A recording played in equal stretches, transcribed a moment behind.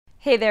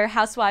Hey there,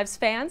 Housewives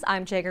fans.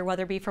 I'm Jagger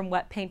Weatherby from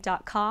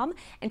Wetpaint.com,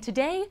 and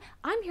today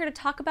I'm here to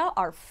talk about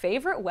our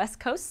favorite West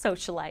Coast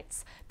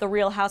socialites, the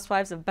Real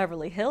Housewives of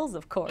Beverly Hills,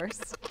 of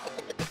course.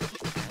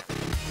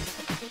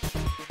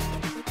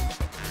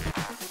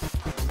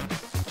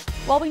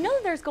 While we know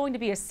that there's going to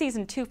be a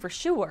season 2 for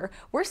sure,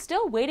 we're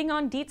still waiting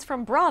on deets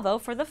from Bravo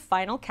for the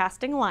final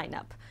casting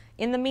lineup.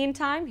 In the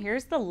meantime,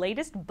 here's the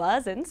latest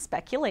buzz and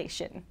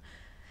speculation.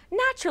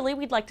 Naturally,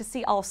 we'd like to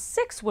see all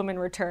 6 women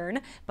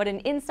return, but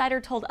an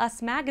insider told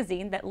Us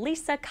Magazine that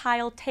Lisa,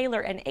 Kyle, Taylor,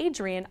 and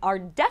Adrienne are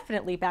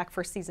definitely back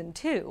for season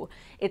 2.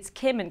 It's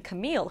Kim and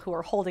Camille who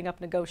are holding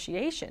up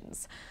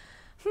negotiations.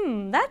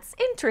 That's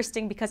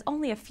interesting because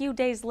only a few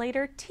days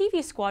later,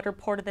 TV Squad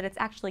reported that it's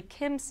actually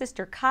Kim's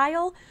sister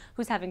Kyle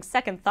who's having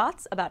second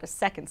thoughts about a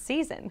second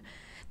season.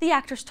 The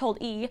actress told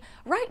E,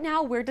 "Right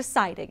now we're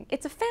deciding.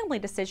 It's a family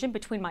decision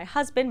between my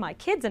husband, my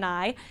kids, and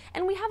I,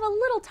 and we have a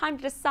little time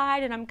to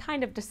decide, and I'm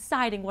kind of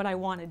deciding what I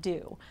want to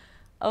do."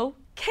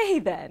 Okay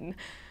then.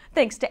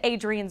 Thanks to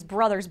Adrienne's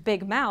brother's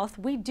big mouth,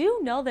 we do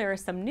know there are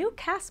some new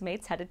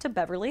castmates headed to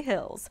Beverly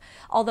Hills.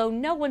 Although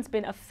no one's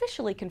been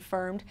officially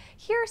confirmed,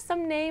 here are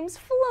some names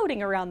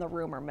floating around the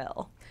rumor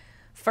mill.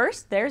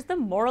 First, there's the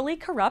morally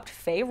corrupt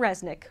Faye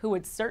Resnick, who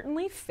would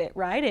certainly fit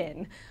right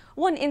in.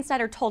 One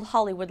insider told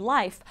Hollywood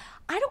Life,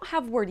 "I don't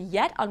have word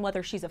yet on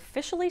whether she's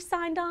officially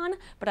signed on,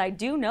 but I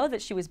do know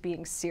that she was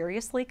being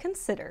seriously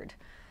considered."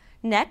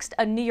 Next,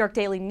 a New York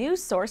Daily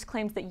News source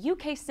claims that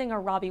UK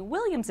singer Robbie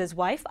Williams'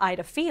 wife,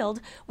 Ida Field,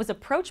 was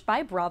approached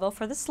by Bravo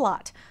for the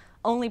slot.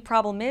 Only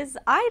problem is,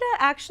 Ida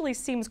actually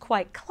seems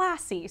quite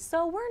classy,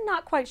 so we're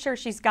not quite sure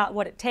she's got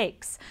what it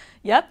takes.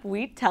 Yep,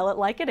 we tell it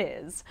like it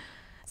is.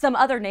 Some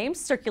other names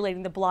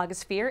circulating the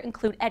blogosphere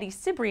include Eddie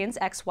Cibrian's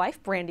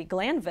ex-wife Brandi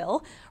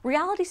Glanville,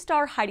 reality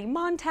star Heidi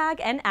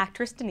Montag, and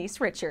actress Denise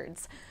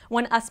Richards.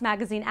 When Us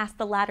Magazine asked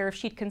the latter if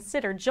she'd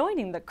consider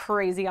joining the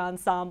crazy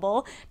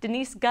ensemble,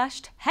 Denise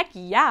gushed, "Heck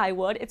yeah, I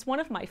would. It's one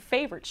of my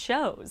favorite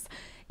shows."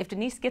 If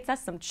Denise gets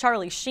us some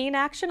Charlie Sheen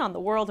action on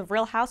the world of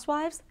Real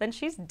Housewives, then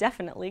she's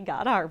definitely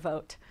got our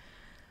vote.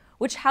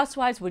 Which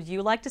housewives would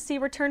you like to see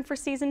return for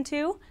season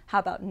 2? How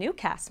about new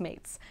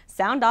castmates?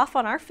 Sound off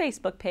on our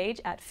Facebook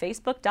page at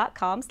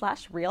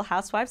facebook.com/Real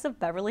Housewives of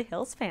Beverly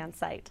Hills fan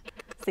site.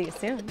 See you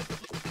soon.